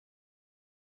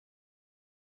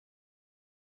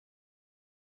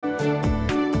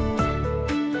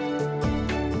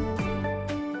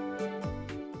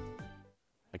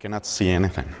cannot see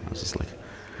anything. I was just like,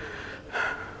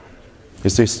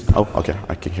 is this? Oh, okay,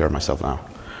 I can hear myself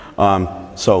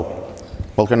now. So,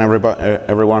 welcome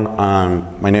everyone.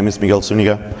 My name is Miguel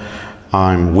Zuniga.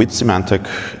 I'm with Symantec,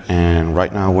 and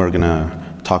right now we're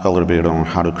gonna talk a little bit on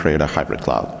how to create a hybrid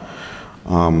cloud.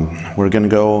 I'm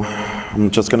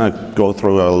just gonna go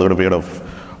through a little bit of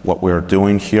what we're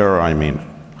doing here,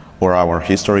 or our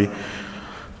history.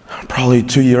 Probably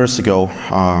 2 years ago,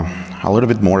 a little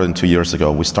bit more than 2 years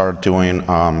ago, we started doing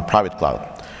private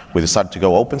cloud. We decided to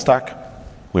go OpenStack.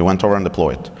 We went over and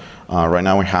deployed. Right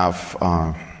now we have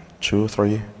 2,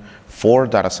 3, 4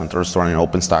 data centers running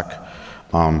OpenStack.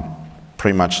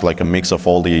 Pretty much like a mix of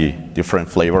all the different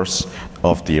flavors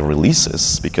of the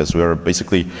releases, because we're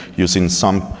basically using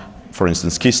some, for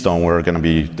instance, Keystone, we're going to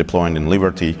be deploying in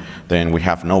Liberty. Then we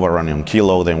have Nova running on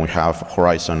Kilo. Then we have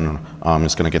Horizon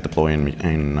is going to get deployed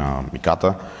in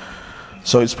Mikata.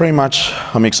 So it's pretty much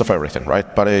a mix of everything,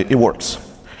 right? But it works.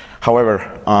 However,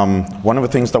 one of the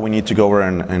things that we need to go over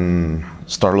and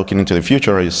start looking into the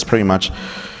future is pretty much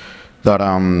that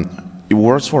it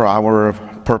works for our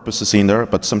purposes in there,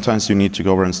 but sometimes you need to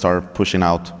go over and start pushing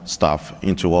out stuff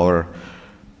into other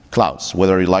clouds,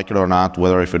 whether you like it or not,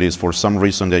 whether if it is for some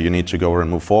reason that you need to go over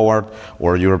and move forward,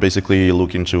 or you're basically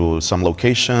looking to some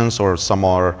locations or some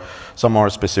more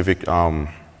specific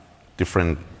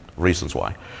different reasons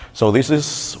why. So this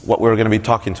is what we're going to be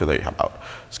talking today about.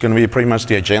 It's going to be pretty much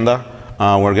the agenda.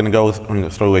 We're going to go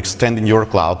through extending your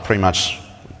cloud, pretty much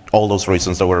all those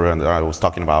reasons that I was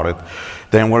talking about it.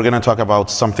 Then we're going to talk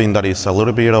about something that is a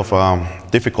little bit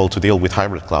of difficult to deal with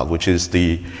hybrid cloud, which is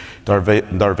the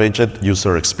divergent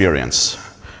user experience.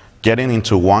 Getting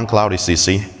into one cloud is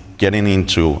easy. Getting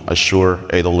into Azure,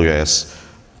 AWS,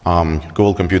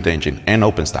 Google Compute Engine, and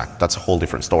OpenStack, that's a whole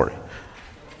different story.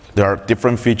 There are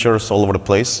different features all over the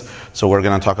place, so we're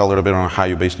going to talk a little bit on how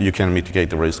you can mitigate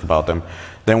the risk about them.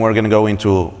 Then we're going to go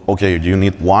into, okay, do you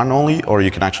need one only, or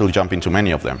you can actually jump into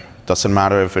many of them? Doesn't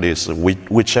matter if it is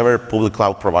whichever public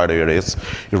cloud provider it is,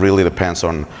 it really depends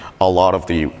on a lot of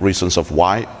the reasons of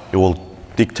why. It will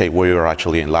dictate where you're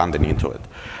actually landing into it.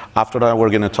 After that, we're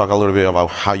going to talk a little bit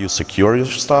about how you secure your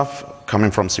stuff.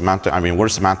 Coming from Symantec, we're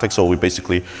Symantec, so we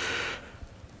basically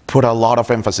put a lot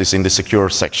of emphasis in the secure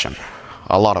section.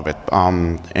 A lot of it.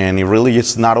 And it really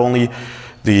is not only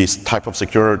the type of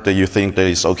secure that you think that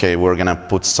is, okay, we're going to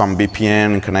put some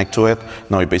VPN and connect to it.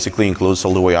 No, it basically includes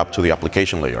all the way up to the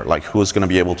application layer. Like who's going to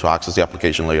be able to access the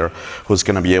application layer, who's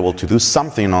going to be able to do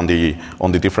something on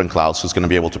the different clouds, who's going to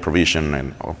be able to provision,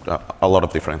 and a lot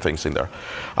of different things in there.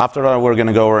 After that, we're going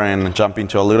to go over and jump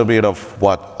into a little bit of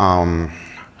what,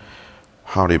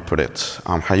 how do you put it,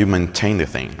 how you maintain the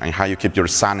thing, and how you keep your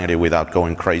sanity without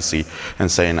going crazy and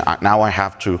saying, now I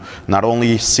have to not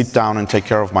only sit down and take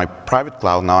care of my private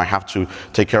cloud, now I have to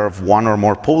take care of one or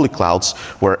more public clouds,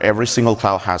 where every single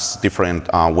cloud has different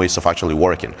ways of actually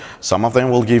working. Some of them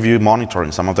will give you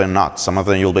monitoring, some of them not. Some of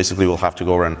them you'll basically will have to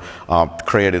go over and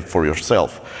create it for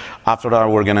yourself. After that,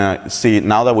 we're going to see,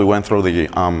 now that we went through the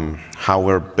how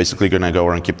we're basically going to go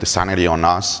over and keep the sanity on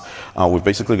us, we're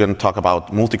basically going to talk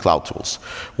about multi-cloud tools.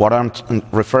 What I'm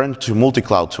referring to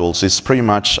multi-cloud tools is pretty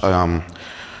much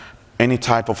any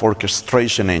type of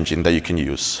orchestration engine that you can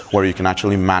use, where you can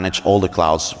actually manage all the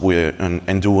clouds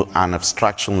and do an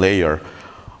abstraction layer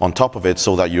on top of it,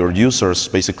 so that your users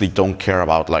basically don't care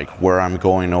about like where I'm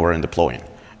going over and deploying.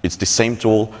 It's the same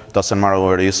tool, doesn't matter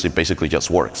where it is, it basically just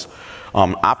works.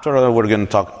 After that, we're going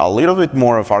to talk a little bit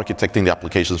more of architecting the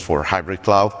applications for hybrid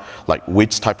cloud, like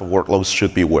which type of workloads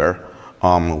should be where,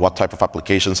 what type of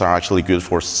applications are actually good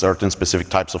for certain specific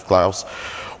types of clouds,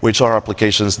 which our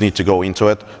applications need to go into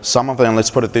it. Some of them, let's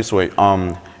put it this way,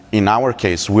 in our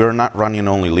case, we're not running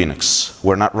only Linux.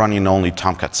 We're not running only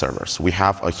Tomcat servers. We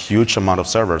have a huge amount of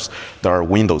servers that are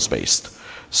Windows-based.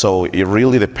 So it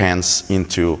really depends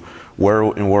into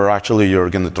where actually you're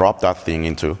going to drop that thing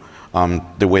into.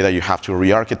 The way that you have to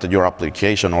re-architect your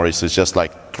application, or is it just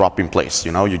like drop in place?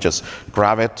 You know, you just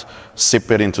grab it,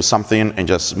 zip it into something, and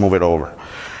just move it over.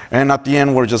 And at the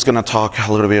end, we're just going to talk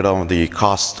a little bit on the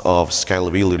cost of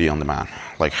scalability on demand,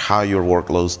 like how your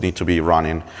workloads need to be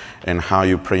running, and how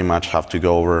you pretty much have to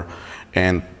go over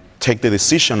and take the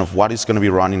decision of what is going to be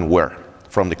running where,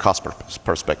 from the cost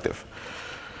perspective.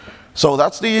 So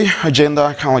that's the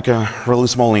agenda, kind of like a really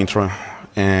small intro,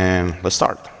 and let's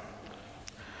start.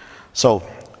 So,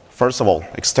 first of all,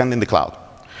 extending the cloud.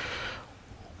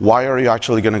 Why are you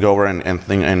actually going to go over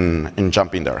and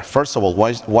jump in there? First of all,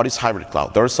 what is hybrid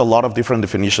cloud? There's a lot of different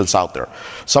definitions out there.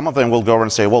 Some of them will go over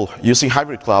and say, well, using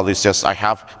hybrid cloud is just I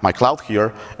have my cloud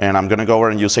here, and I'm going to go over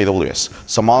and use AWS.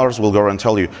 Some others will go over and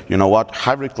tell you, you know what,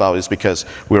 hybrid cloud is because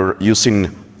we're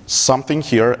using something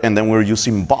here, and then we're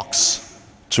using Box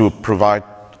to provide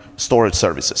storage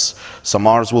services. Some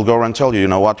others will go and tell you, you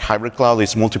know what, hybrid cloud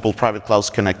is multiple private clouds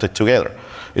connected together.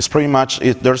 It's pretty much,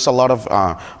 there's a lot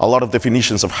of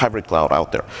definitions of hybrid cloud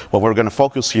out there. What we're going to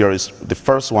focus here is the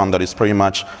first one that is pretty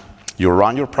much, you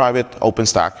run your private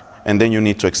OpenStack, and then you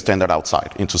need to extend it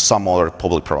outside into some other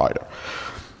public provider.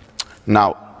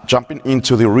 Now, jumping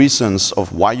into the reasons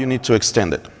of why you need to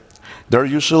extend it. There are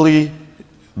usually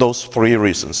those 3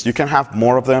 reasons. You can have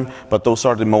more of them, but those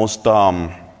are the most,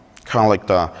 kind of like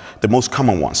the most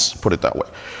common ones, put it that way.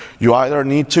 You either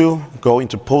need to go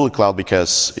into public cloud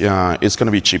because it's going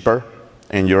to be cheaper,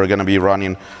 and you're going to be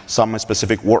running some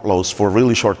specific workloads for a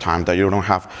really short time that you don't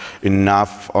have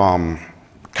enough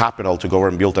capital to go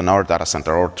and build another data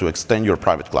center or to extend your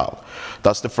private cloud.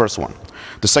 That's the first one.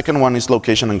 The second one is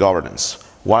location and governance.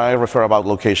 Why I refer about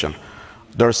location?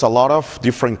 There's a lot of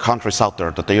different countries out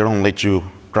there that they don't let you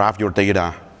grab your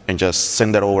data and just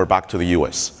send it over back to the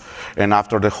US. And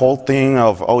after the whole thing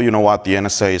of, oh, you know what, the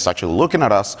NSA is actually looking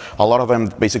at us, a lot of them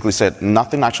basically said,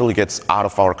 nothing actually gets out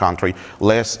of our country,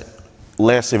 less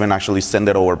even actually send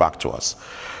it over back to us.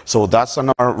 So that's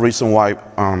another reason why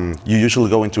you usually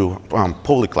go into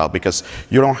public cloud, because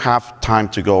you don't have time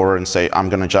to go over and say, I'm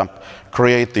going to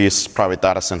create this private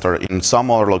data center in some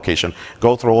other location,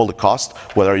 go through all the cost,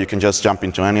 whether you can just jump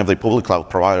into any of the public cloud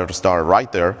providers that are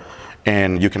right there,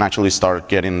 and you can actually start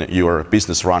getting your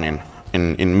business running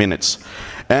in minutes.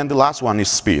 And the last one is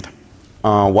speed.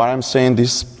 Why I'm saying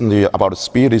this about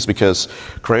speed is because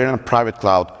creating a private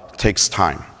cloud takes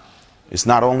time. It's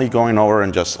not only going over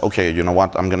and just, okay, you know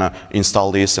what, I'm going to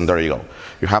install this and there you go.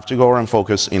 You have to go over and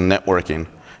focus in networking.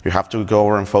 You have to go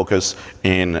over and focus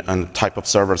in the type of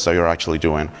servers that you're actually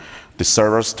doing. The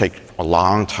servers take a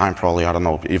long time, probably, I don't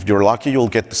know. If you're lucky, you'll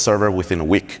get the server within a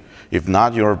week. If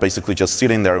not, you're basically just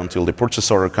sitting there until the purchase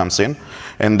order comes in,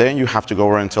 and then you have to go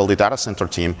over and tell the data center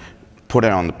team, put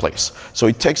it on the place. So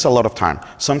it takes a lot of time.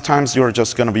 Sometimes you're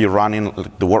just going to be running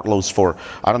the workloads for,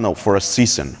 I don't know, for a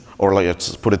season. Or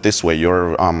let's put it this way,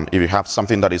 if you have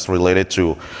something that is related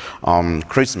to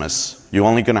Christmas, you're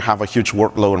only going to have a huge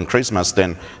workload on Christmas,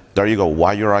 then there you go.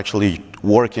 Why you're actually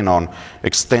working on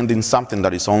extending something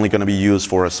that is only going to be used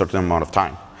for a certain amount of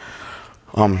time.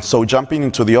 So jumping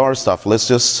into the other stuff, let's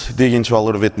just dig into a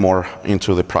little bit more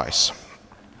into the price.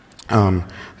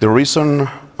 The reason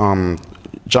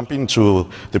jumping to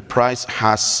the price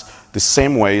has the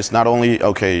same way is not only,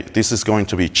 okay, this is going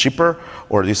to be cheaper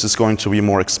or this is going to be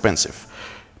more expensive.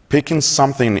 Picking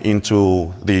something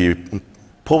into the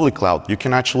public cloud, you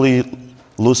can actually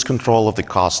lose control of the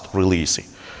cost really easy.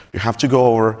 You have to go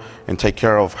over and take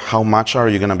care of how much are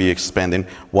you going to be expending,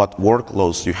 what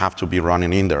workloads you have to be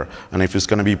running in there, and if it's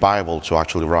going to be viable to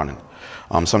actually run it.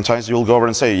 Sometimes you'll go over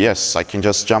and say, yes, I can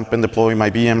just jump and deploy my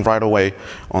VM right away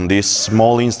on this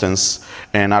small instance,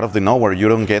 and out of the nowhere, you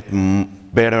don't get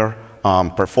better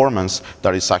performance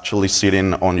that is actually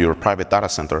sitting on your private data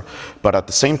center, but at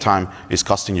the same time, it's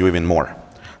costing you even more.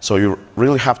 So you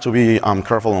really have to be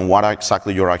careful on what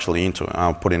exactly you're actually into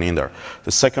putting in there.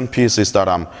 The second piece is that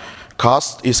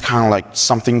cost is kind of like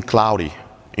something cloudy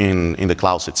in the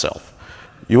clouds itself.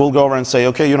 You will go over and say,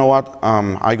 okay, you know what,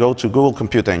 I go to Google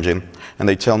Compute Engine, and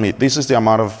they tell me this is the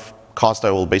amount of cost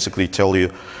I will basically tell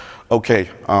you, okay,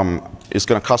 it's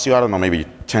going to cost you, I don't know, maybe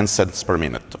 10 cents per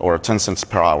minute or 10 cents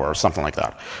per hour or something like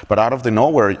that. But out of the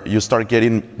nowhere, you start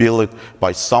getting billed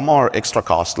by some more extra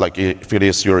cost, like if it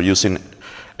is you're using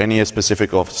any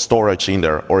specific of storage in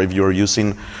there, or if you're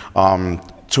using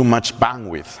too much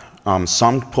bandwidth.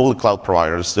 Some public cloud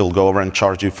providers, they'll go over and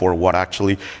charge you for what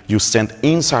actually you send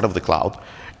inside of the cloud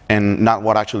and not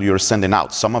what actually you're sending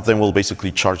out. Some of them will basically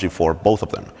charge you for both of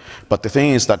them. But the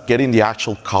thing is that getting the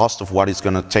actual cost of what it's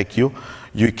going to take you,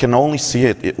 you can only see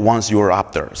it once you're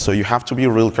up there. So you have to be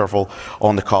real careful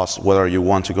on the cost, whether you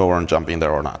want to go over and jump in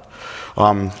there or not.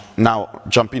 Now,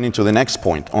 jumping into the next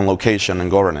point on location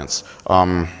and governance.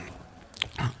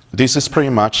 This is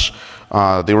pretty much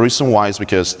the reason why is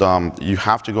because you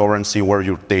have to go over and see where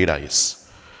your data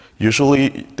is. Usually,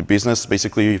 the business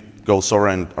basically goes over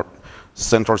and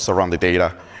centers around the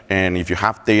data. And if you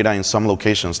have data in some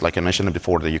locations, like I mentioned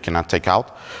before, that you cannot take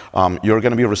out, you're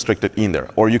going to be restricted in there.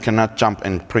 Or you cannot jump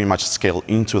and pretty much scale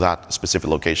into that specific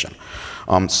location.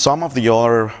 Some of the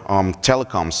other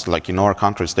telecoms, like in other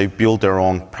countries, they build their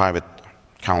own private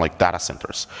kind of like data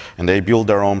centers, and they build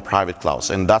their own private clouds,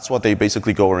 and that's what they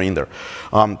basically go over in there.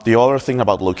 The other thing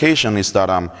about location is that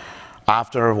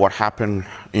after what happened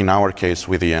in our case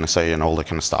with the NSA and all that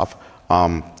kind of stuff,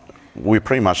 we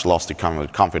pretty much lost the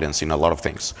confidence in a lot of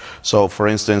things. So for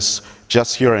instance,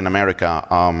 just here in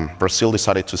America, Brazil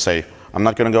decided to say, I'm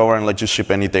not going to go over and let you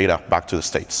ship any data back to the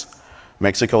States.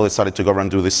 Mexico decided to go over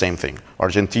and do the same thing.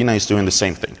 Argentina is doing the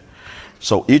same thing.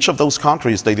 So each of those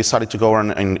countries, they decided to go over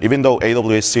and even though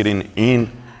AWS is sitting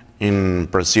in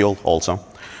Brazil also,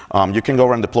 you can go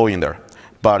over and deploy in there.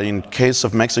 But in case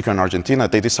of Mexico and Argentina,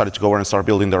 they decided to go over and start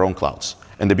building their own clouds.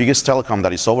 And the biggest telecom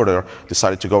that is over there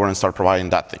decided to go over and start providing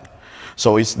that thing.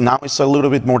 So now it's a little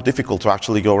bit more difficult to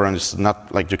actually go over and it's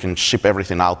not like you can ship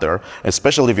everything out there,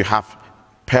 especially if you have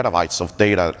petabytes of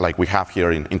data like we have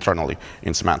here internally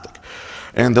in Symantec.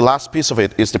 And the last piece of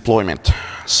it is deployment.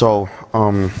 So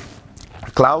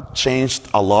cloud changed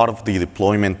a lot of the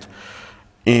deployment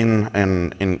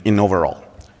in overall.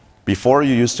 Before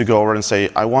you used to go over and say,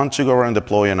 I want to go over and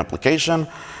deploy an application,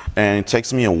 and it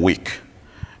takes me a week.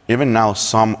 Even now,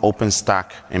 some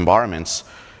OpenStack environments,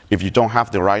 if you don't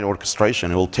have the right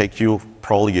orchestration, it will take you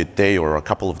probably a day or a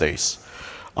couple of days.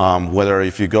 Whether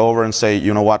if you go over and say,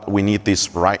 you know what, we need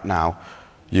this right now,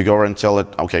 you go over and tell it,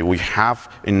 okay, we have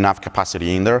enough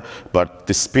capacity in there, but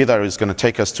the speed that it's going to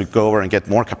take us to go over and get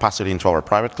more capacity into our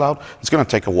private cloud, it's going to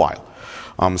take a while.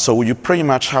 So you pretty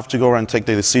much have to go over and take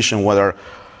the decision whether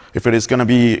if it is going to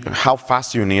be how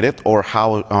fast you need it or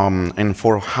how and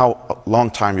for how long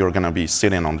time you're going to be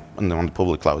sitting on the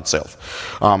public cloud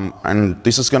itself. And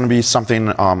this is going to be something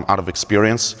out of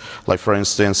experience. Like for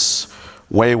instance,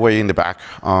 way in the back,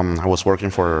 I was working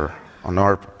for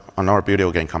another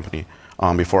video game company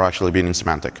before actually being in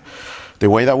Symantec. The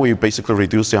way that we basically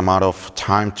reduced the amount of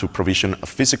time to provision a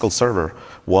physical server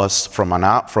was from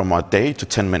a day to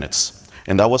 10 minutes.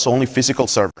 And that was only physical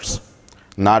servers,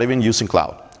 not even using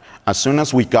cloud. As soon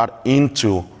as we got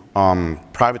into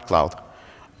private cloud,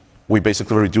 we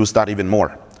basically reduced that even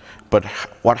more. But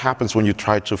what happens when you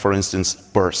try to, for instance,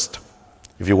 burst?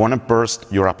 If you want to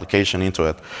burst your application into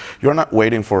it, you're not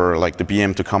waiting for like the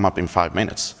VM to come up in 5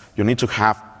 minutes. You need to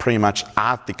have pretty much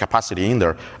add the capacity in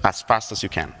there as fast as you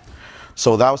can.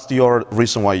 So that was the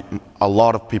reason why a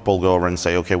lot of people go over and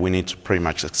say, okay, we need to pretty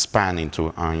much expand into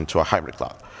a hybrid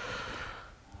cloud.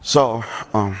 So,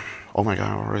 oh my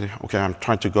God, already. Okay, I'm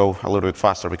trying to go a little bit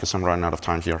faster because I'm running out of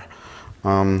time here.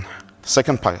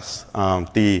 Second piece,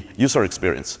 the user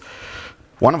experience.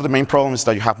 One of the main problems is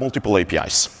that you have multiple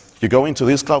APIs. You go into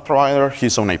this cloud provider,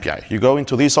 his own API. You go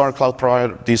into this other cloud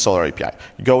provider, this other API.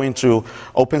 You go into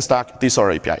OpenStack, this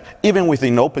other API. Even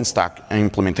within OpenStack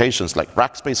implementations, like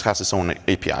Rackspace has its own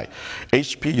API.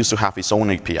 HP used to have its own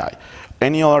API.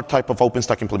 Any other type of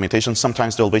OpenStack implementation,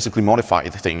 sometimes they'll basically modify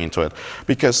the thing into it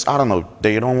because, I don't know,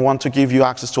 they don't want to give you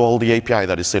access to all the API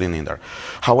that is sitting in there.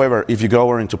 However, if you go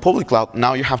over into public cloud,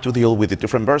 now you have to deal with the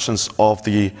different versions of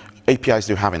the APIs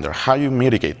you have in there. How you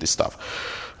mitigate this stuff?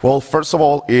 Well, first of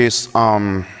all is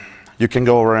you can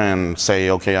go over and say,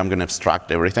 okay, I'm going to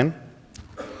abstract everything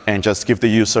and just give the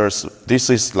users, this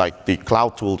is like the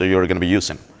cloud tool that you're going to be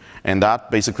using. And that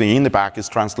basically in the back is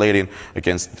translating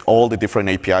against all the different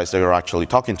APIs that you're actually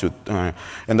talking to.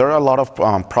 And there are a lot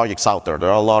of projects out there.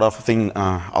 There are a lot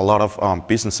of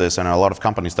businesses and a lot of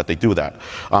companies that they do that.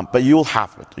 But you'll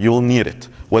have it. You'll need it.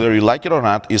 Whether you like it or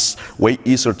not, it's way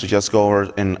easier to just go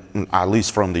over and, at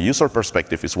least from the user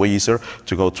perspective, it's way easier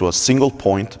to go to a single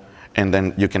point and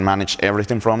then you can manage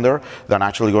everything from there than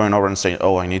actually going over and saying,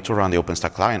 oh, I need to run the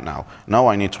OpenStack client now. No,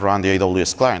 I need to run the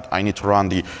AWS client. I need to run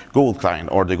the Google client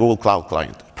or the Google Cloud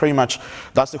client. Pretty much,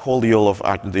 that's the whole deal of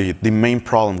the main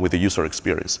problem with the user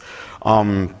experience.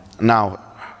 Now,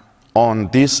 on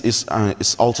this is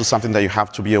also something that you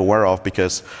have to be aware of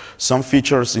because some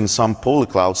features in some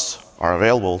public clouds are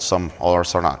available, some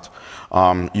others are not.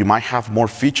 You might have more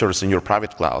features in your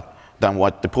private cloud than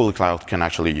what the public cloud can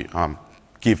actually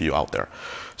give you out there.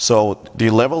 So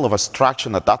the level of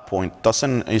abstraction at that point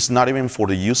is not even for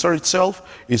the user itself,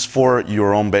 it's for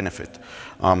your own benefit.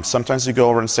 Sometimes you go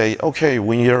over and say, okay,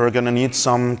 we are going to need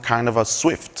some kind of a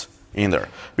Swift in there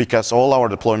because all our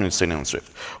deployment is sitting on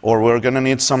Swift. Or we're going to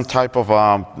need some type of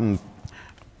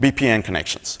VPN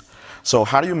connections. So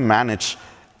how do you manage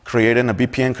creating a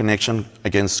VPN connection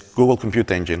against Google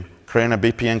Compute Engine, creating a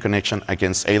VPN connection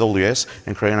against AWS,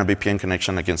 and creating a VPN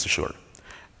connection against Azure?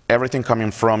 Everything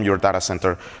coming from your data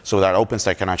center so that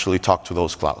OpenStack can actually talk to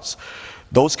those clouds.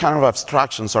 Those kind of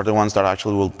abstractions are the ones that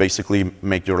actually will basically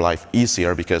make your life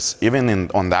easier because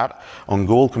even on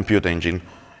Google Compute Engine,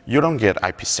 you don't get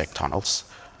IPsec tunnels.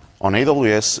 On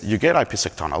AWS, you get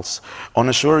IPsec tunnels. On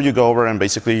Azure, you go over and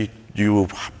basically you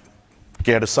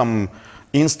get some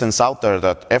instance out there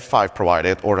that F5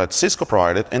 provided or that Cisco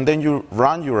provided, and then you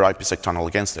run your IPsec tunnel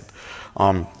against it.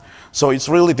 So it's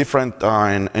really different,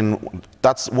 and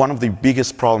that's one of the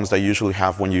biggest problems that you usually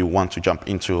have when you want to jump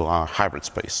into a hybrid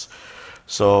space.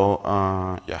 So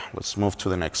yeah, let's move to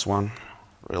the next one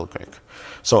real quick.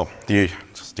 So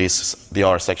this is the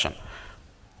other section.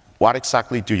 What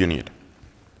exactly do you need?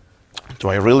 Do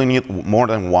I really need more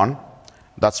than one?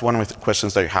 That's one of the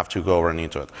questions that you have to go over and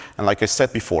into it. And like I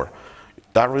said before,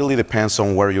 that really depends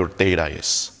on where your data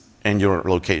is and your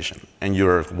location and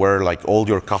where like all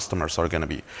your customers are going to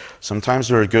be. Sometimes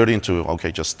you're good into,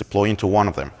 okay, just deploy into one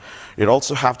of them. You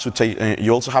also have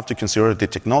to consider the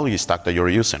technology stack that you're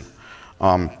using.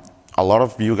 A lot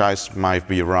of you guys might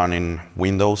be running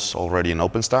Windows already in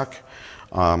OpenStack.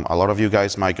 A lot of you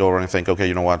guys might go over and think, okay,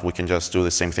 you know what, we can just do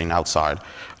the same thing outside.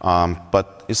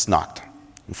 But it's not.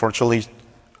 Unfortunately,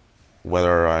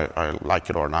 whether I like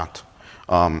it or not,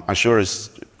 Azure is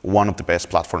one of the best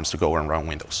platforms to go and run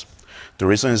Windows. The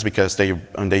reason is because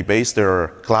they base their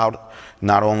cloud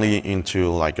not only into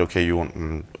like, okay,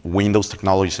 Windows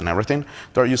technologies and everything,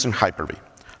 they're using Hyper-V.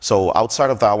 So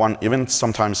outside of that one, even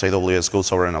sometimes AWS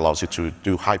goes over and allows you to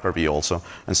do Hyper-V also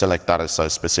and select that as a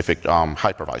specific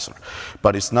hypervisor.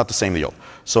 But it's not the same deal.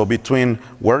 So between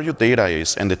where your data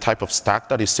is and the type of stack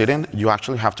that is sitting, you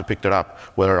actually have to pick that up.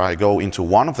 Whether I go into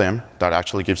one of them that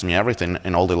actually gives me everything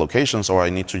in all the locations, or I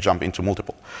need to jump into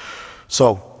multiple.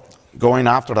 So going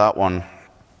after that one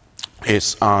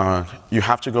is you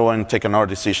have to go and take another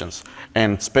decisions,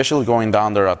 and especially going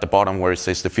down there at the bottom where it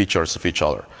says the features of each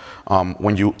other.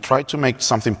 When you try to make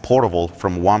something portable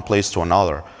from one place to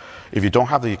another, if you don't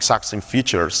have the exact same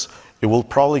features, it will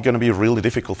probably going to be really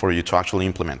difficult for you to actually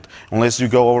implement, unless you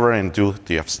go over and do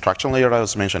the abstraction layer that I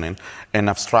was mentioning and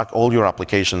abstract all your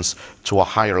applications to a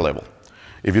higher level.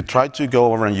 If you try to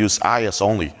go over and use IaaS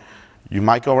only, you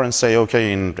might go over and say,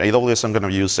 okay, in AWS I'm going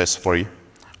to use S3.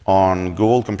 On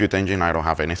Google Compute Engine, I don't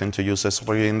have anything to use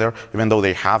S3 in there, even though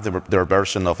they have their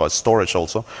version of storage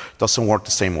also. It doesn't work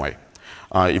the same way.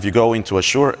 If you go into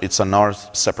Azure, it's another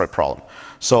separate problem.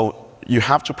 So you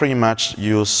have to pretty much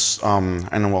use,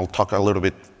 and we'll talk a little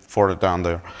bit further down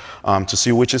there, to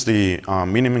see which is the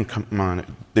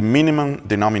minimum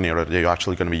denominator that you're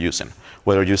actually going to be using.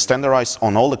 Whether you standardize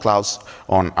on all the clouds,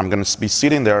 I'm going to be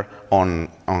sitting there on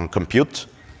compute,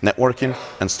 networking,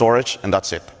 and storage, and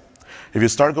that's it. If you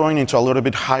start going into a little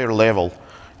bit higher level,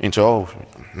 into,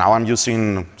 now I'm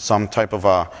using some type of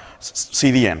a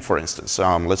CDN, for instance.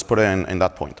 Let's put it in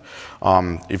that point.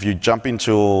 If you jump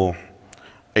into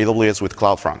AWS with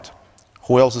CloudFront,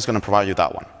 who else is going to provide you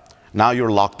that one? Now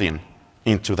you're locked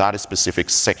into that specific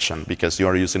section because you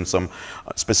are using some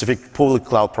specific public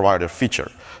cloud provider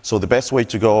feature. So the best way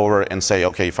to go over and say,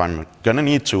 okay, if I'm going to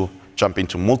need to jump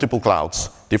into multiple clouds,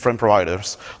 different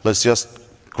providers, let's just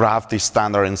grab the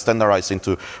standard and standardize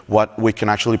into what we can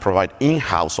actually provide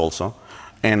in-house also.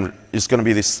 And it's going to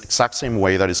be this exact same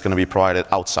way that it's going to be provided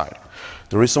outside.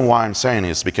 The reason why I'm saying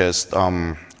is because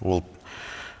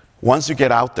once you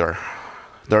get out there,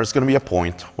 there's going to be a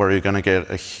point where you're going to get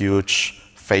a huge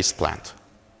faceplant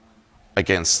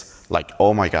against, like,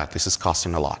 oh my God, this is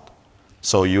costing a lot.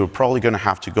 So you're probably going to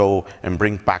have to go and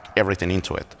bring back everything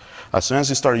into it. As soon as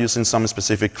you start using some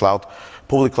specific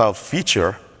public cloud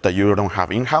feature that you don't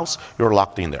have in-house, you're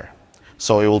locked in there.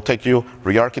 So it will take you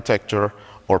re-architecture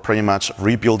or pretty much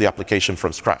rebuild the application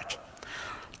from scratch.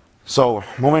 So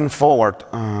moving forward,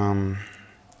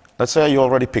 let's say you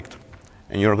already picked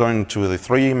and you're going to the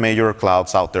 3 major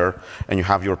clouds out there and you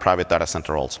have your private data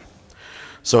center also.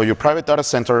 So your private data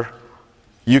center,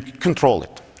 you control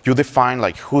it. You define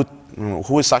like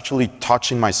who is actually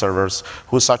touching my servers,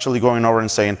 who's actually going over and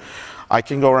saying, I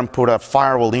can go over and put a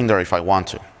firewall in there if I want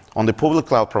to. On the public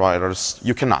cloud providers,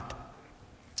 you cannot,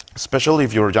 especially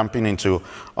if you're jumping into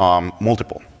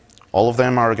multiple. All of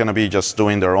them are going to be just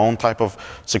doing their own type of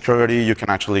security. You can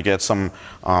actually get some,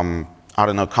 I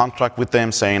don't know, contract with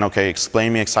them saying, okay,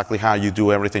 explain me exactly how you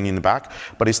do everything in the back,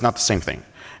 but it's not the same thing.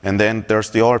 And then there's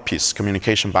the other piece,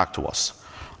 communication back to us,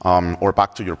 or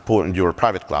back to your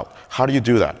private cloud. How do you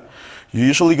do that? You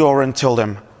usually go over and tell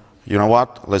them, you know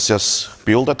what, let's just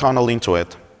build a tunnel into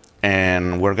it,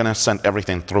 and we're going to send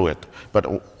everything through it. But,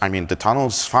 I mean, the tunnel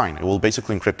is fine. It will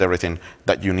basically encrypt everything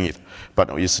that you need.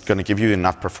 But is it going to give you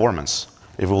enough performance?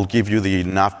 It will give you the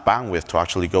enough bandwidth to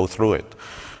actually go through it.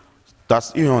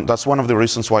 That's one of the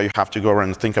reasons why you have to go around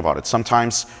and think about it.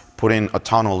 Sometimes putting a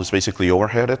tunnel is basically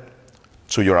overheaded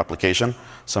to your application.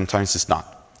 Sometimes it's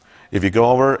not. If you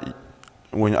go over,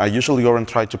 when I usually go and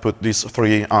try to put these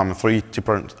three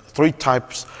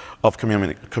types of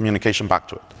communication back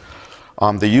to it.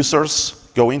 The users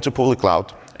go into public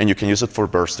cloud, and you can use it for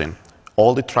bursting.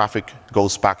 All the traffic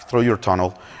goes back through your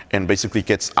tunnel and basically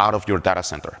gets out of your data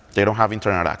center. They don't have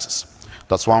internet access.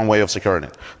 That's one way of securing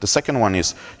it. The second one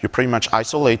is you pretty much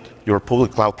isolate your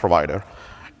public cloud provider,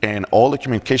 And all the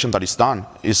communication that is done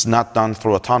is not done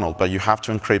through a tunnel, but you have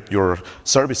to encrypt your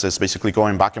services, basically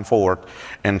going back and forward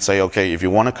and say, okay, if you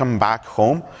want to come back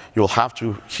home, you'll have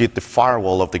to hit the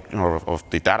firewall of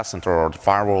the data center or the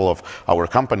firewall of our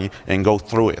company and go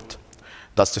through it.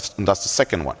 That's the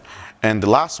second one. And the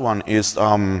last one is,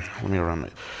 let me remember.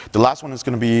 The last one is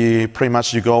going to be pretty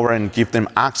much you go over and give them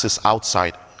access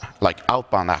outside, like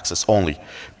outbound access only,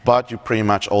 but you pretty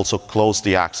much also close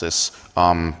the access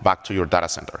back to your data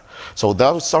center. So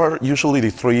those are usually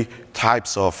the three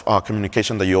types of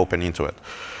communication that you open into it.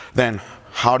 Then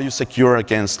how do you secure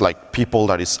against like people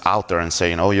that is out there and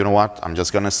saying, oh, you know what, I'm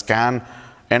just going to scan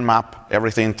and map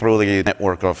everything through the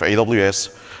network of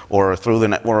AWS or through the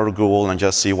network of Google and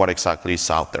just see what exactly is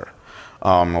out there,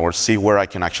 or see where I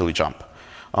can actually jump.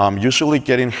 Usually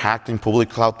getting hacked in public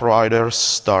cloud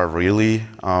providers that are really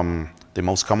the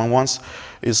most common ones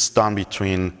is done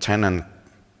between 10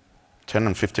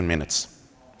 and 15 minutes,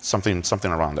 something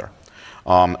around there.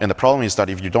 And the problem is that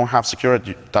if you don't have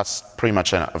security, that's pretty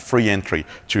much a free entry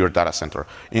to your data center,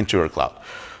 into your cloud.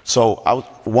 So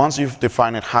once you've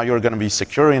defined how you're going to be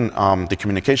securing the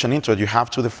communication into it, you have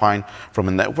to define from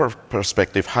a network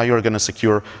perspective how you're going to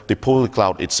secure the public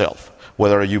cloud itself.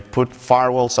 Whether you put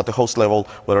firewalls at the host level,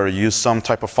 whether you use some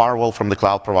type of firewall from the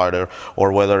cloud provider,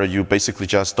 or whether you basically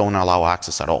just don't allow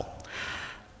access at all.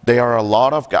 There are a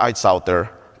lot of guides out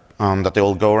there that they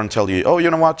will go and tell you, oh, you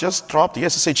know what, just drop the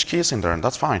SSH keys in there, and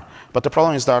that's fine. But the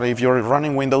problem is that if you're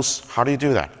running Windows, how do you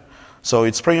do that? So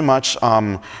it's pretty much,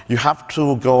 you have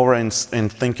to go over and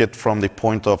think it from the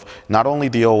point of not only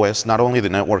the OS, not only the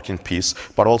networking piece,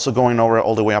 but also going over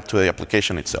all the way up to the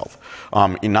application itself.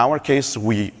 In our case,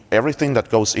 everything that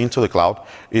goes into the cloud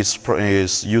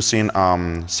is using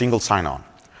single sign-on.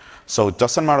 So it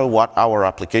doesn't matter what our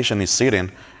application is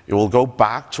sitting, it will go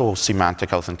back to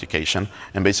semantic authentication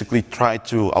and basically try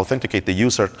to authenticate the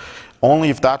user. Only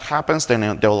if that happens,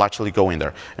 then they'll actually go in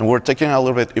there. And we're taking it a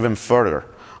little bit even further.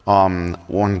 One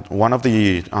of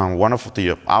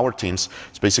our teams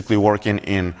is basically working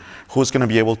in who's going to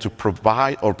be able to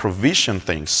provide or provision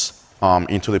things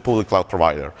into the public cloud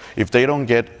provider. If they don't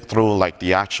get through like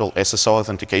the actual SSO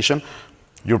authentication,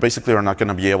 you basically are not going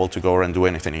to be able to go and do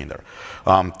anything in there.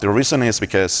 The reason is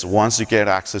because once you get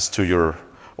access to your,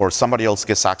 or somebody else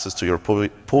gets access to your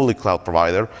public cloud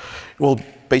provider, it will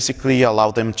basically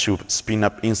allow them to spin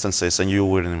up instances and you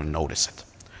wouldn't even notice it.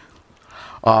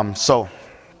 So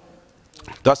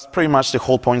that's pretty much the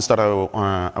whole points that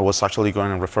I was actually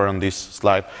going to refer on this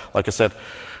slide. Like I said,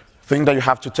 the thing that you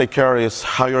have to take care of is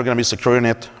how you're going to be securing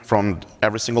it from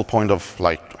every single point of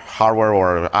like hardware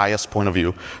or IS point of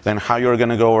view. Then how you're going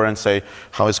to go over and say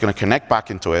how it's going to connect back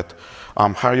into it.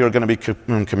 How you're going to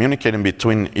be communicating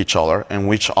between each other and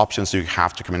which options you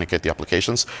have to communicate the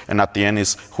applications. And at the end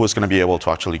is who's going to be able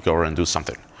to actually go over and do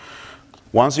something.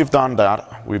 Once you've done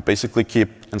that, we basically keep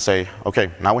and say,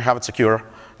 okay, now we have it secure.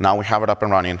 Now we have it up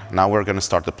and running. Now we're going to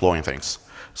start deploying things.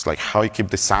 It's like how you keep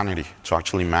the sanity to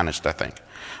actually manage that thing.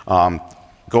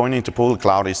 Going into public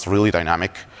cloud is really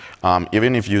dynamic.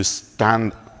 Even if you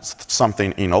stand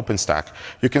something in OpenStack,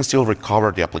 you can still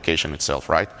recover the application itself,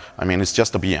 right? I mean, it's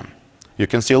just a VM. You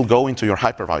can still go into your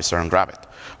hypervisor and grab it.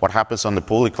 What happens on the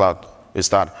public cloud is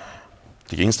that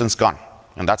the instance gone,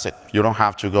 and that's it. You don't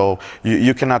have to go,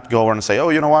 you cannot go over and say, oh,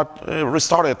 you know what,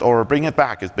 restart it or bring it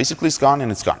back. It's basically it's gone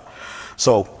and it's gone.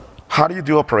 So how do you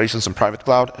do operations in private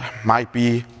cloud? Might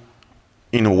be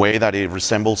in a way that it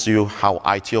resembles you how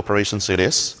IT operations it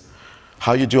is.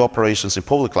 How you do operations in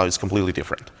public cloud is completely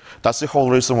different. That's the whole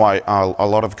reason why a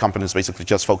lot of companies basically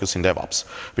just focus in DevOps.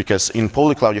 Because in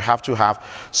public cloud, you have to have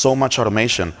so much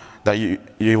automation that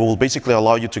you will basically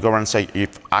allow you to go around and say,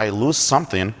 if I lose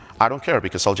something, I don't care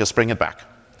because I'll just bring it back.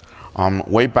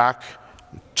 Way back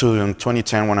to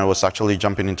 2010 when I was actually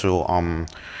jumping into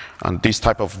these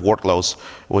type of workloads,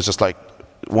 it was just like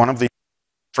one of the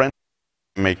friends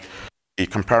make the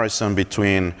comparison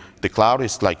between the cloud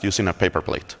is like using a paper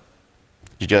plate.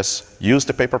 You just use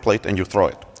the paper plate and you throw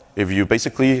it. If you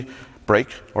basically break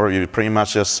or you pretty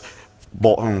much just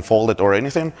fold it or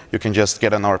anything, you can just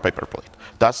get another paper plate.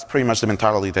 That's pretty much the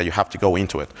mentality that you have to go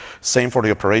into it. Same for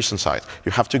the operation side.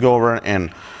 You have to go over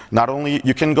and not only,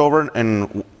 you can go over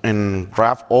and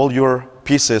grab all your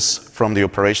pieces from the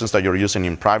operations that you're using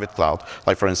in private cloud.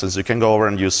 Like for instance, you can go over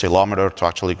and use Ceilometer to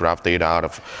actually grab data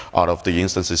out of the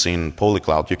instances in public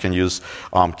cloud. You can use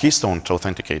Keystone to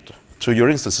authenticate to your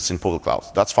instances in public cloud.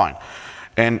 That's fine.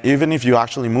 And even if you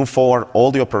actually move forward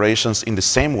all the operations in the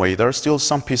same way, there are still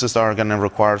some pieces that are going to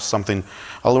require something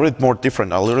a little bit more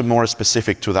different, a little bit more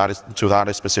specific to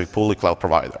that specific public cloud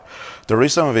provider. The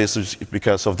reason of this is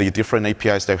because of the different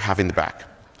APIs they have in the back.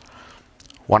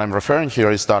 What I'm referring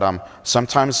here is that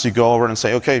sometimes you go over and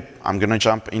say, okay, I'm going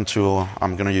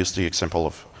to use the example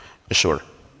of Azure.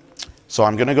 So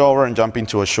I'm going to go over and jump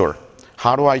into Azure.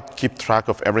 How do I keep track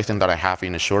of everything that I have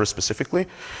in Azure specifically?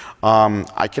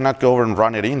 I cannot go over and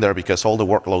run it in there because all the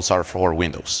workloads are for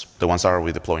Windows, the ones that are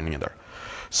we deploying in there.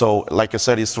 So like I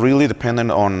said, it's really dependent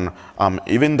on,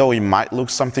 even though it might look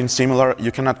something similar,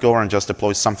 you cannot go over and just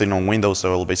deploy something on Windows that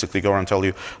will basically go over and tell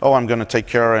you, oh, I'm going to take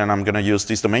care and I'm going to use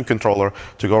this domain controller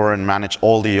to go over and manage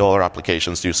all the other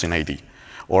applications using AD.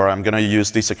 Or I'm going to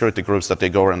use these security groups that they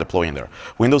go over and deploy in there.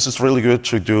 Windows is really good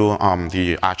to do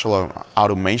the actual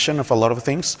automation of a lot of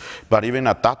things, but even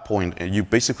at that point, you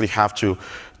basically have to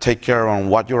take care on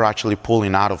what you're actually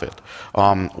pulling out of it.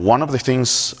 One of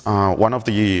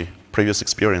the previous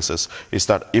experiences is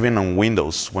that even on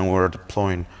Windows, when we were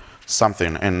deploying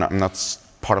something, and that's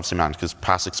part of semantic, it's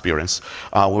past experience,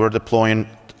 we were deploying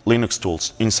Linux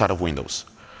tools inside of Windows.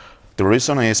 The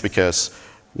reason is because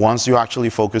once you actually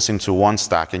focus into one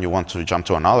stack and you want to jump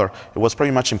to another, it was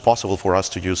pretty much impossible for us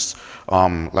to use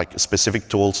like specific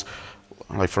tools,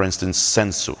 like for instance,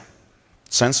 Sensu.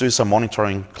 Sensu is a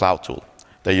monitoring cloud tool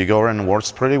that you go over and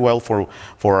works pretty well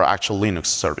for actual Linux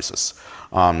services.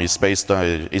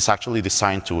 It's actually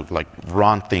designed to like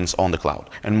run things on the cloud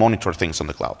and monitor things on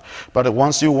the cloud. But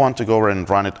once you want to go over and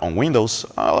run it on Windows,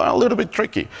 a little bit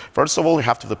tricky. First of all, you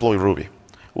have to deploy Ruby,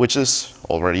 which is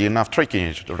already enough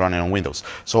tricky to run it on Windows.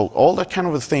 So all that kind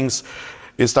of things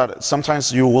is that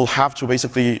sometimes you will have to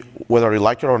basically, whether you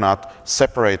like it or not,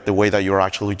 separate the way that you're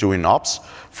actually doing ops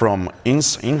from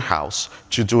in-house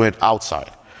to do it outside.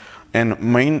 And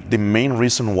the main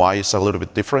reason why it's a little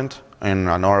bit different, and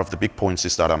another of the big points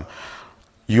is that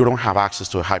you don't have access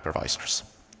to hypervisors.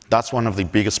 That's one of the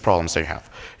biggest problems they have.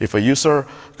 If a user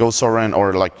goes over and,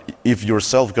 or like if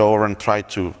yourself go over and try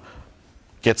to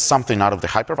get something out of the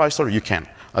hypervisor, you can.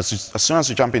 As soon as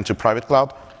you jump into private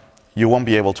cloud, you won't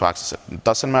be able to access it. It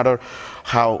doesn't matter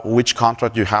which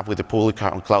contract you have with the public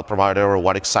cloud provider or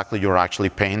what exactly you're actually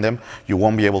paying them, you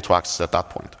won't be able to access at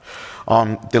that point.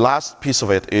 The last piece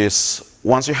of it is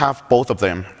once you have both of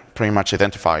them pretty much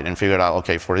identified and figured out,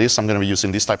 okay, for this I'm going to be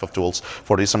using this type of tools,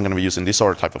 for this I'm going to be using this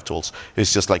other type of tools.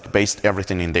 It's just like based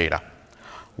everything in data.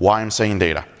 Why I'm saying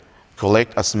data?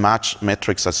 Collect as much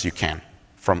metrics as you can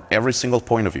from every single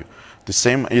point of view. The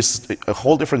same is a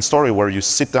whole different story where you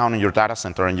sit down in your data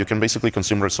center and you can basically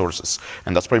consume resources.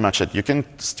 And that's pretty much it. You can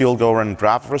still go and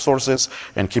grab resources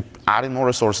and keep adding more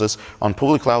resources. On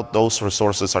public cloud, those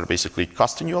resources are basically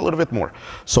costing you a little bit more.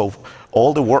 So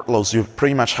all the workloads, you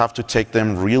pretty much have to take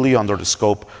them really under the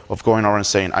scope of going over and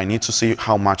saying, I need to see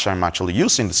how much I'm actually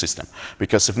using the system.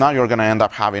 Because if not, you're going to end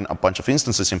up having a bunch of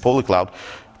instances in public cloud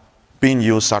being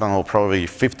used, I don't know, probably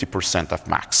 50% of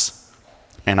max.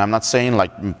 And I'm not saying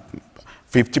like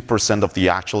 50% of the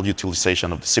actual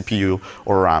utilization of the CPU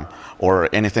or RAM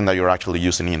or anything that you're actually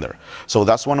using in there. So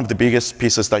that's one of the biggest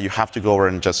pieces that you have to go over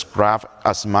and just grab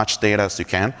as much data as you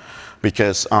can,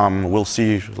 because we'll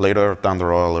see later down the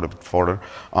road a little bit further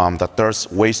that there's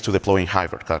ways to deploy in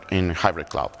hybrid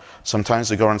cloud.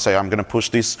 Sometimes you go and say, I'm going to push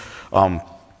this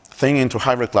thing into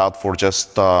hybrid cloud for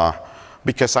just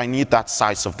because I need that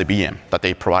size of the VM that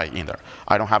they provide in there.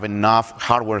 I don't have enough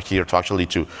hardware here to actually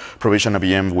to provision a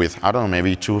VM with, I don't know,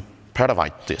 maybe 2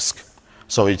 petabyte disk.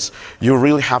 So you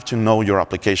really have to know your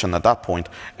application at that point,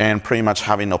 and pretty much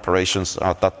having operations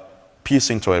that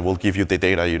piece into it will give you the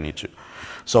data you need to.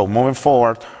 So moving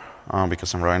forward,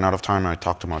 because I'm running out of time and I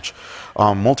talk too much,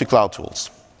 multi-cloud tools.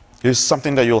 This is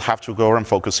something that you'll have to go and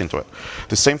focus into it.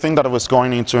 The same thing that I was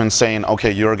going into and saying,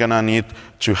 okay, you're gonna need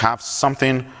to have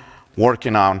something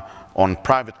working on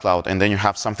private cloud, and then you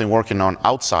have something working on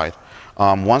outside.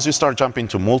 Once you start jumping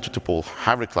to multiple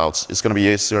hybrid clouds, it's going to be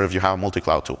easier if you have a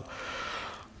multi-cloud tool.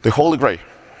 The holy grail,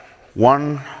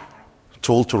 one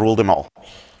tool to rule them all.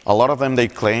 A lot of them, they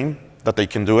claim that they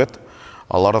can do it.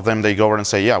 A lot of them, they go over and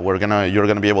say, yeah, you're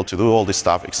going to be able to do all this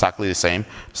stuff exactly the same.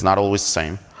 It's not always the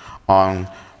same.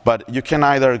 But you can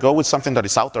either go with something that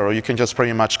is out there, or you can just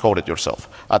pretty much code it yourself.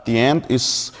 At the end,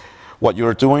 what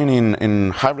you're doing in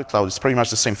hybrid cloud is pretty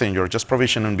much the same thing. You're just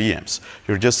provisioning VMs.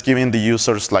 You're just giving the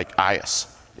users like IaaS.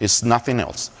 It's nothing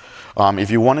else.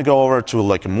 If you want to go over to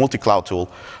like a multi-cloud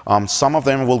tool, some of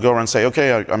them will go over and say,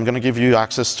 okay, I'm going to give you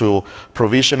access to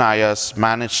provision IaaS,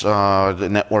 manage the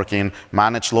networking,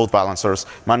 manage load balancers,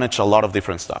 manage a lot of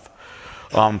different stuff.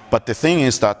 But the thing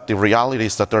is that the reality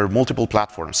is that there are multiple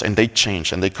platforms, and they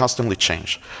change, and they constantly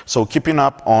change. So keeping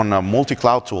up on a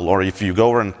multi-cloud tool, or if you go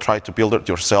over and try to build it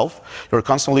yourself, you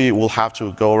constantly will have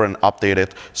to go over and update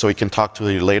it so it can talk to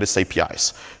the latest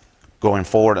APIs. going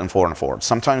forward and forward and forward.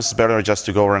 Sometimes it's better just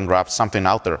to go over and grab something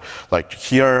out there. Like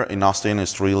here in Austin,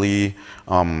 it's really,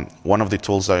 one of the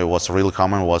tools that was really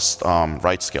common was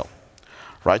RightScale.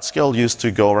 RightScale used to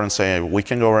go over and say, we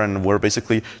can go over and we're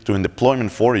basically doing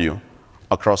deployment for you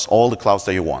across all the clouds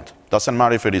that you want. Doesn't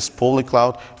matter if it is public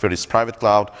cloud, if it is private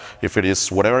cloud, if it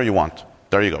is whatever you want.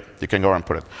 There you go. You can go over and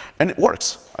put it. And it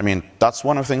works. I mean, that's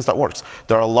one of the things that works.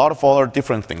 There are a lot of other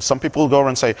different things. Some people go over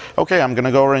and say, okay, I'm going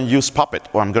to go over and use Puppet,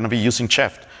 or I'm going to be using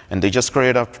Chef. And they just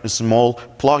create a small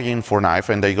plugin for Knife,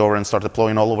 and they go over and start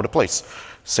deploying all over the place.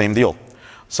 Same deal.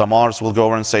 Some others will go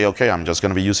over and say, okay, I'm just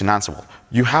going to be using Ansible.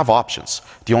 You have options.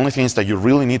 The only thing is that you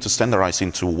really need to standardize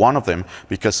into one of them,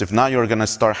 because if not, you're going to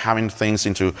start having things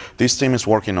into this team is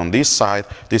working on this side,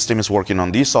 this team is working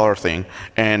on this other thing,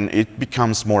 and it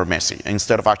becomes more messy.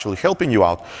 Instead of actually helping you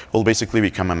out, it will basically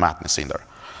become a madness in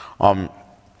there.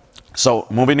 So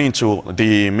moving into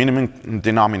the minimum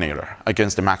denominator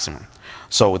against the maximum.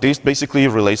 So this basically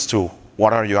relates to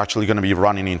what are you actually going to be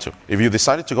running into. If you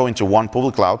decided to go into one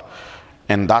public cloud,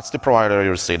 and that's the provider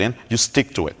you're sitting, you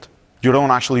stick to it. You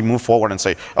don't actually move forward and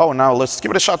say, oh, now let's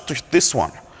give it a shot to this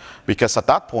one. Because at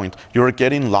that point, you're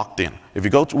getting locked in. If you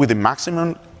go with the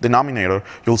maximum denominator,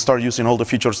 you'll start using all the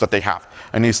features that they have.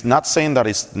 And it's not saying that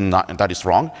that is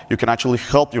wrong. You can actually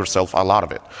help yourself a lot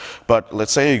of it. But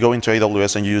let's say you go into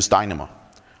AWS and you use Dynamo.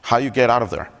 How do you get out of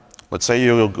there? Let's say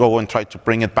you go and try to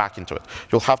bring it back into it.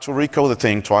 You'll have to recode the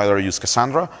thing to either use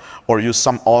Cassandra or use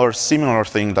some other similar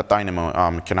thing that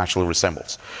Dynamo can actually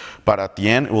resembles. But at the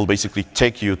end, it will basically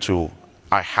take you to,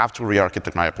 I have to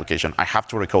re-architect my application. I have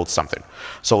to recode something.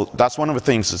 So that's one of the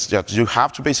things, is that you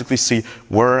have to basically see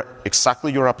where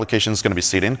exactly your application is going to be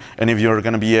sitting, and if you're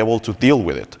going to be able to deal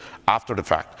with it after the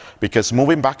fact. Because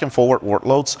moving back and forward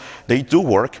workloads, they do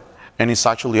work, and it's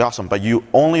actually awesome, but you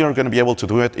only are going to be able to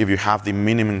do it if you have the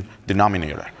minimum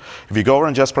denominator. If you go over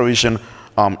and just provision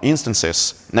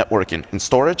instances, networking, and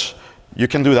storage, you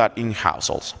can do that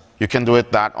in-house also. You can do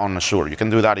that on Azure. You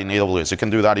can do that in AWS. You can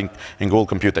do that in Google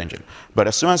Compute Engine. But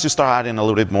as soon as you start adding a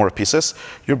little bit more pieces,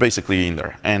 you're basically in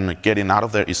there. And getting out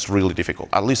of there is really difficult.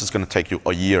 At least it's going to take you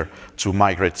a year to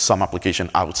migrate some application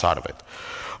outside of it.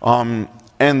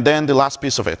 And then the last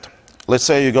piece of it. Let's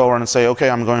say you go around and say, okay,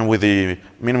 I'm going with the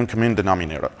minimum common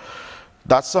denominator.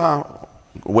 That's a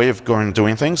way of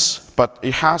doing things, but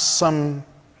it has some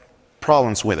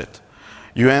problems with it.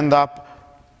 You end up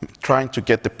trying to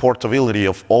get the portability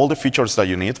of all the features that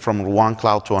you need from one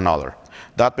cloud to another.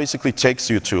 That basically takes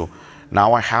you to,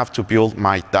 now I have to build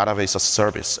my database as a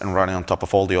service and run it on top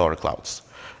of all the other clouds.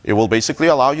 It will basically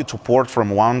allow you to port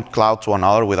from one cloud to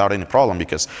another without any problem,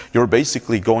 because you're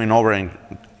basically going over and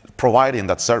providing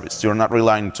that service. You're not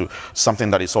relying to something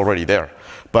that is already there.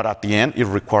 But at the end, it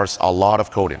requires a lot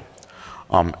of coding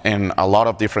and a lot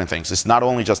of different things. It's not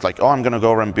only just like, oh, I'm going to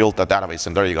go over and build a database,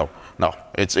 and there you go. No,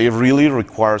 it really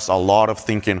requires a lot of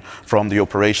thinking from the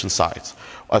operation side.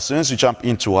 As soon as you jump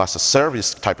into as a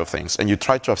service type of things and you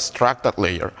try to abstract that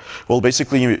layer, well,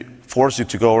 basically force you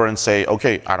to go over and say,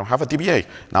 okay, I don't have a DBA.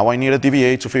 Now I need a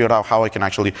DBA to figure out how I can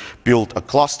actually build a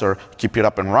cluster, keep it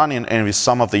up and running, and if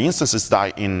some of the instances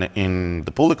die in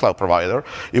the public cloud provider,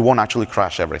 it won't actually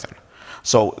crash everything.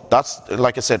 So that's,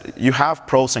 like I said, you have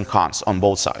pros and cons on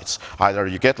both sides. Either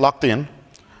you get locked in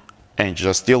and you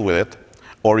just deal with it,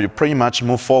 or you pretty much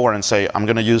move forward and say, I'm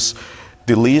going to use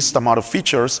the least amount of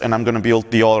features and I'm going to build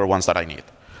the other ones that I need.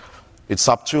 It's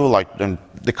up to like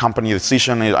the company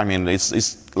decision. I mean,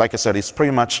 it's like I said, it's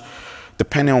pretty much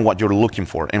depending on what you're looking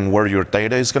for and where your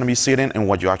data is going to be sitting and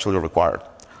what you actually require.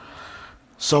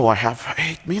 So I have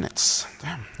 8 minutes.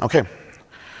 Damn. Okay.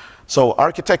 So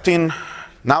architecting,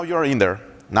 now you're in there.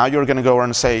 Now you're going to go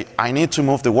and say, I need to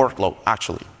move the workload,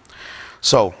 actually.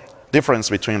 So difference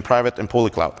between private and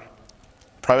public cloud.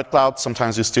 Private cloud,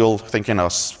 sometimes you're still thinking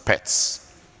of pets.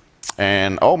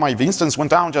 And, oh, my instance went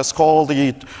down, just call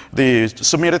the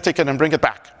submit a ticket and bring it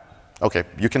back. Okay,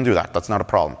 you can do that. That's not a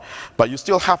problem. But you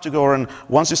still have to go and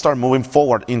once you start moving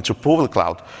forward into public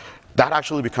cloud, that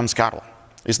actually becomes cattle.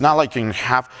 It's not like you can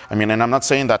have, I mean, and I'm not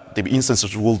saying that the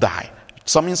instances will die.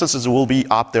 Some instances will be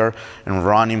up there and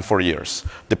running for years.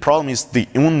 The problem is the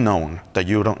unknown that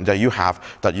you have,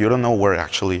 that you don't know where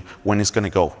actually, when it's going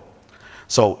to go.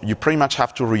 So you pretty much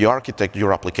have to re-architect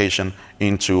your application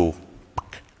into,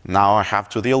 now I have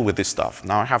to deal with this stuff.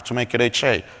 Now I have to make it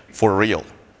HA for real.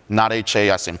 Not HA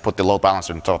as in put the load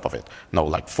balancer on top of it. No,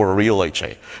 like for real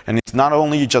HA. And it's not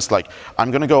only just like,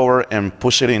 I'm going to go over and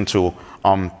push it into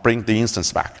bring the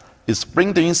instance back. It's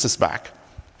bring the instance back,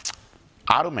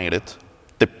 automate it,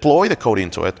 deploy the code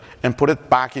into it, and put it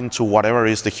back into whatever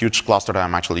is the huge cluster that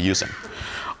I'm actually using.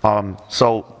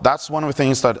 So that's one of the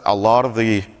things that a lot of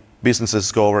the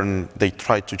businesses go over and they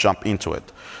try to jump into it.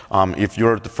 If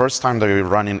you're the first time that you're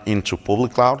running into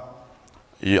public cloud,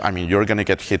 you're going to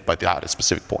get hit by that at a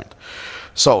specific point.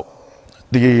 So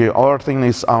the other thing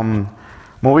is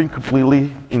moving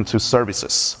completely into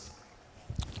services.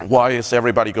 Why is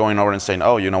everybody going over and saying,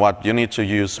 oh, you know what, you need to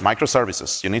use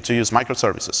microservices, you need to use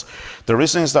microservices? The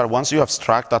reason is that once you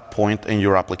abstract that point and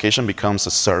your application becomes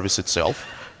a service itself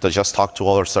that just talk to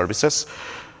other services,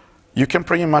 you can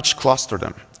pretty much cluster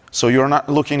them. So you're not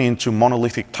looking into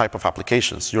monolithic type of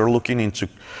applications, you're looking into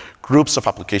groups of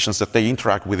applications that they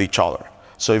interact with each other.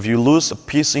 So if you lose a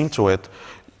piece into it,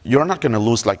 you're not going to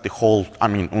lose like the whole,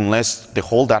 unless the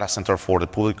whole data center for the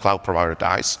public cloud provider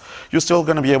dies, you're still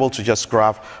going to be able to just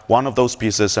grab one of those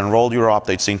pieces and roll your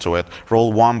updates into it,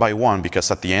 roll one by one,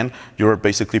 because at the end, you're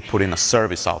basically putting a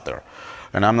service out there.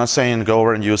 And I'm not saying go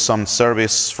over and use some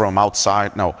service from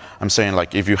outside. No, I'm saying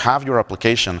like if you have your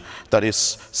application that is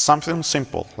something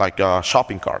simple, like a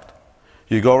shopping cart,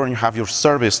 you go over and you have your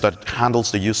service that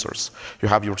handles the users. You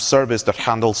have your service that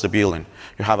handles the billing.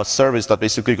 You have a service that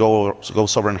basically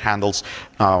goes over and handles,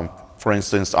 for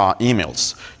instance,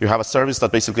 emails. You have a service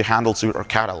that basically handles your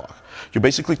catalog. You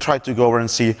basically try to go over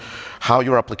and see how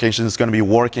your application is going to be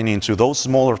working into those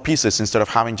smaller pieces instead of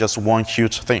having just one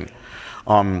huge thing.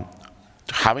 Now,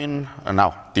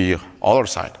 the other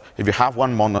side, if you have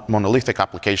one monolithic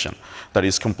application that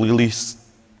is completely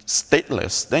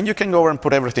stateless, then you can go over and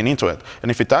put everything into it.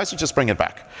 And if it dies, you just bring it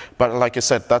back. But like I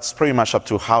said, that's pretty much up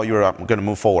to how you're going to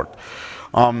move forward.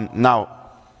 Now,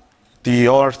 the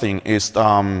other thing is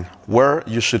where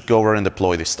you should go over and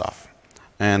deploy this stuff.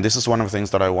 And this is one of the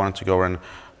things that I wanted to go over and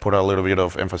put a little bit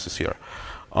of emphasis here.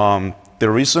 The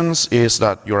reasons is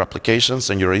that your applications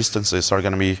and your instances are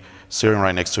going to be sitting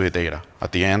right next to the data.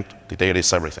 At the end, the data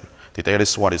is everything. The data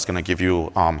is what is going to give you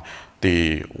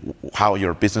how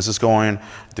your business is going.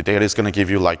 The data is going to give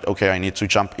you like, okay, I need to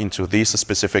jump into this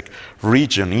specific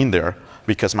region in there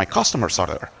because my customers are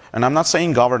there. And I'm not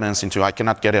saying governance into I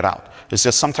cannot get it out. It's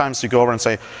just sometimes you go over and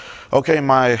say, okay,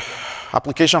 my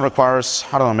application requires,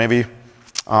 I don't know, maybe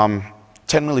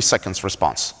 10 milliseconds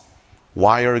response.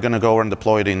 Why are you going to go over and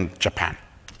deploy it in Japan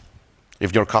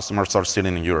if your customers are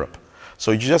sitting in Europe?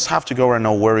 So you just have to go over and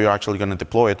know where you're actually going to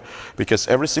deploy it, because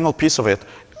every single piece of it,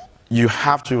 you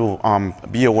have to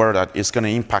be aware that it's going to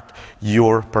impact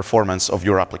your performance of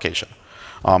your application.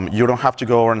 You don't have to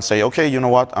go over and say, okay, you know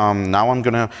what, now I'm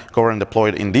going to go over and deploy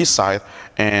it in this side,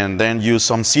 and then use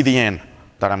some CDN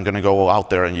that I'm going to go out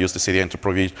there and use the CDN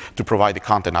to provide the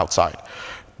content outside.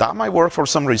 That might work for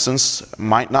some reasons,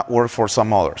 might not work for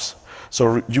some others.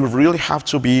 So you really have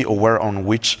to be aware on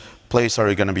which place are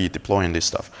you going to be deploying this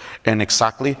stuff, and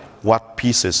exactly what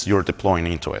pieces you're deploying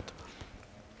into it.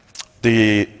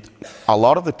 A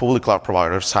lot of the public cloud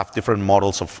providers have different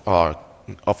models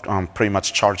of pretty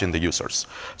much charging the users.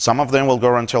 Some of them will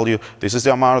go and tell you, this is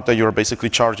the amount that you're basically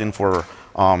charging for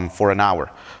an hour.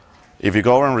 If you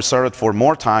go and reserve it for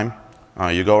more time,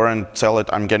 you go and tell it,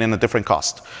 I'm getting a different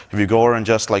cost. If you go and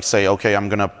just like say, okay, I'm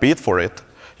going to bid for it,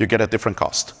 you get a different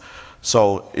cost.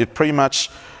 So it pretty much,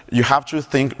 you have to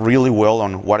think really well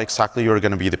on what exactly you're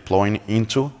going to be deploying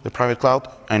into the private cloud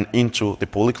and into the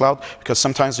public cloud, because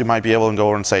sometimes you might be able to go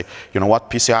over and say, you know what,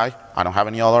 PCI, I don't have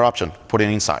any other option, put it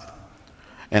inside.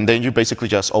 And then you basically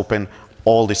just open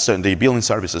all the billing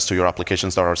services to your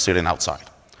applications that are sitting outside.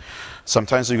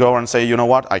 Sometimes you go over and say, you know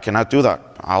what, I cannot do that.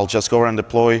 I'll just go over and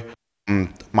deploy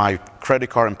my credit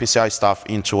card and PCI stuff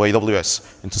into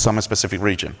AWS, into some specific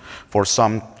region, for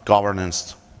some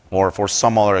governance or for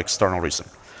some other external reason.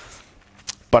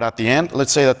 But at the end,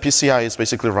 let's say that PCI is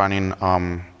basically running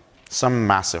some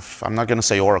massive, I'm not going to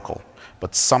say Oracle,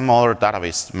 but some other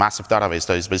database, massive database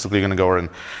that is basically going to go over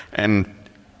and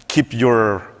keep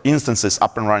your instances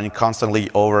up and running constantly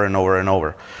over and over and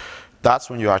over. That's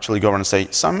when you actually go over and say,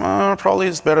 probably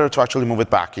it's better to actually move it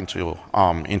back into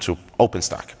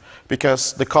OpenStack,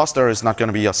 because the cost there is not going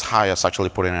to be as high as actually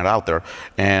putting it out there.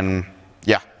 And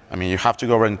yeah, I mean, you have to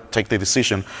go over and take the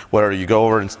decision whether you go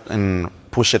over and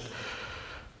push it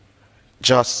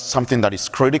just something that is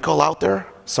critical out there,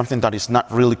 something that is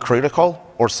not really critical,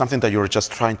 or something that you're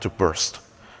just trying to burst.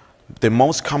 The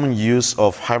most common use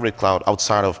of hybrid cloud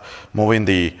outside of moving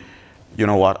the, you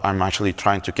know what, I'm actually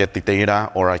trying to get the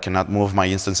data, or I cannot move my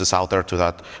instances out there to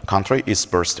that country, is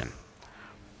bursting.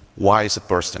 Why is it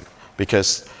bursting?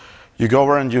 Because you go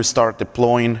over and you start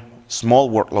deploying small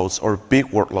workloads or big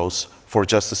workloads for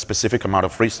just a specific amount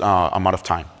of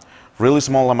time. Really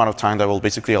small amount of time that will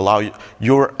basically allow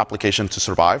your application to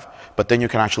survive, but then you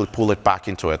can actually pull it back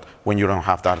into it when you don't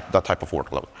have that type of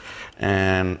workload.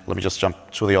 And let me just jump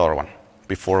to the other one.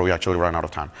 before we actually run out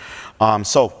of time.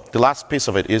 So the last piece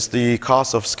of it is the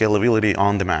cost of scalability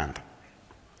on demand.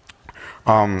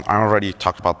 I already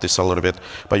talked about this a little bit,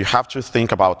 but you have to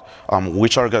think about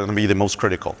which are going to be the most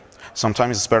critical.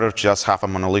 Sometimes it's better to just have a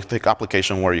monolithic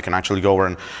application where you can actually go over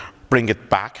and bring it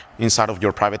back inside of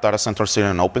your private data center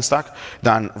sitting in OpenStack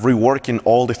than reworking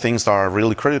all the things that are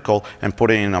really critical and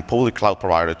put it in a public cloud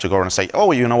provider to go over and say,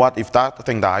 oh, you know what, if that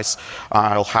thing dies,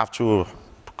 I'll have to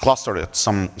cluster it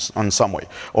in some way.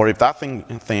 Or if that thing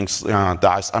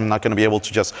dies, I'm not going to be able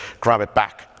to just grab it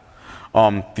back.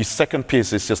 The second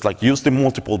piece is just like use the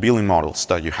multiple billing models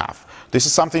that you have. This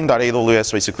is something that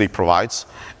AWS basically provides,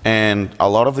 and a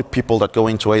lot of the people that go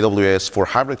into AWS for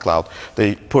hybrid cloud,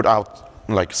 they put out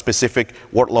like specific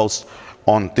workloads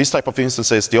on this type of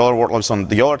instances, the other workloads on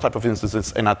the other type of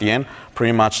instances, and at the end,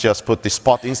 pretty much just put the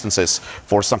spot instances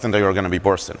for something that you're going to be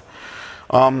bursting.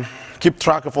 Keep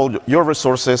track of all your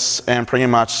resources and pretty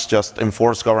much just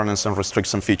enforce governance and restrict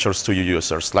some features to your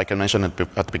users. Like I mentioned at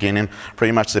the beginning,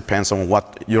 pretty much depends on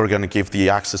what you're going to give the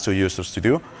access to users to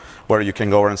do, where you can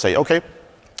go over and say, okay,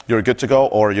 you're good to go,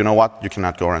 or you know what, you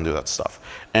cannot go over and do that stuff.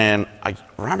 And I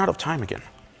ran out of time again.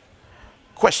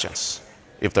 Questions,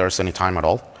 if there's any time at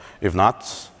all. If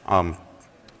not, I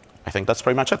think that's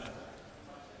pretty much it.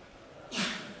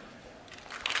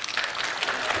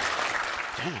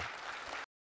 Damn.